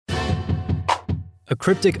A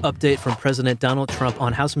cryptic update from President Donald Trump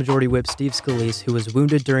on House Majority Whip Steve Scalise, who was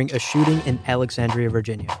wounded during a shooting in Alexandria,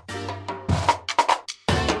 Virginia.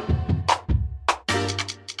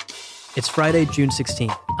 It's Friday, June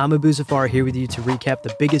 16th. I'm Abu Zafar here with you to recap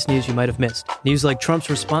the biggest news you might have missed. News like Trump's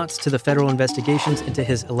response to the federal investigations into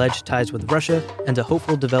his alleged ties with Russia and a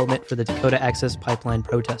hopeful development for the Dakota Access Pipeline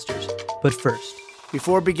protesters. But first,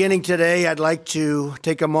 before beginning today, I'd like to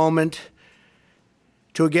take a moment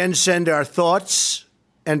to again send our thoughts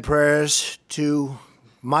and prayers to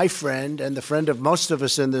my friend and the friend of most of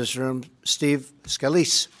us in this room, Steve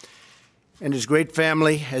Scalise, and his great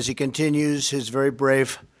family as he continues his very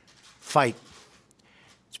brave fight.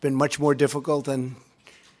 It's been much more difficult than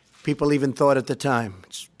people even thought at the time.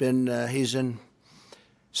 He's in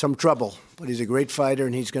some trouble, but he's a great fighter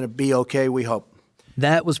and he's going to be okay, we hope.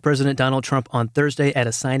 That was President Donald Trump on Thursday at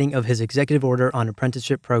a signing of his executive order on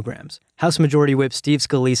apprenticeship programs. House Majority Whip Steve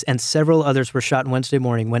Scalise and several others were shot Wednesday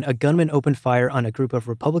morning when a gunman opened fire on a group of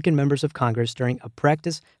Republican members of Congress during a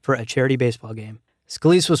practice for a charity baseball game.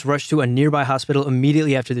 Scalise was rushed to a nearby hospital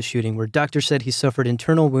immediately after the shooting, where doctors said he suffered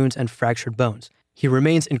internal wounds and fractured bones. He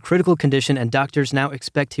remains in critical condition, and doctors now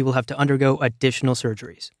expect he will have to undergo additional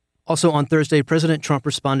surgeries. Also on Thursday, President Trump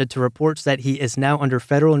responded to reports that he is now under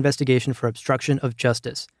federal investigation for obstruction of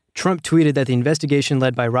justice. Trump tweeted that the investigation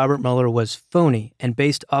led by Robert Mueller was phony and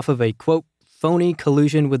based off of a, quote, phony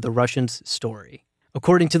collusion with the Russians story.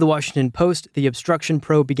 According to the Washington Post, the obstruction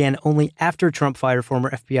probe began only after Trump fired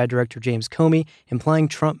former FBI Director James Comey, implying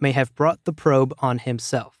Trump may have brought the probe on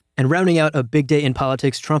himself. And rounding out a big day in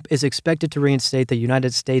politics, Trump is expected to reinstate the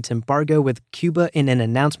United States embargo with Cuba in an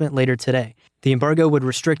announcement later today. The embargo would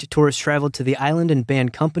restrict tourist travel to the island and ban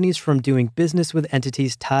companies from doing business with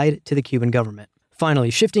entities tied to the Cuban government.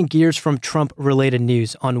 Finally, shifting gears from Trump-related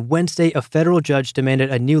news, on Wednesday, a federal judge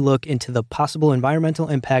demanded a new look into the possible environmental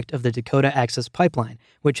impact of the Dakota Access Pipeline,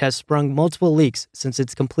 which has sprung multiple leaks since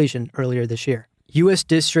its completion earlier this year. U.S.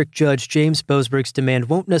 District Judge James Boasberg's demand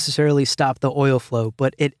won't necessarily stop the oil flow,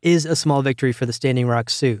 but it is a small victory for the Standing Rock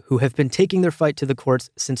Sioux, who have been taking their fight to the courts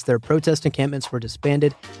since their protest encampments were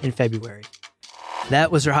disbanded in February.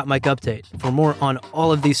 That was your Hot Mic update. For more on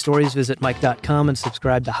all of these stories, visit Mic.com and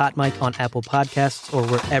subscribe to Hot Mic on Apple Podcasts or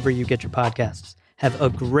wherever you get your podcasts. Have a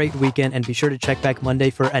great weekend and be sure to check back Monday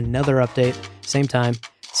for another update. Same time,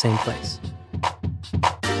 same place.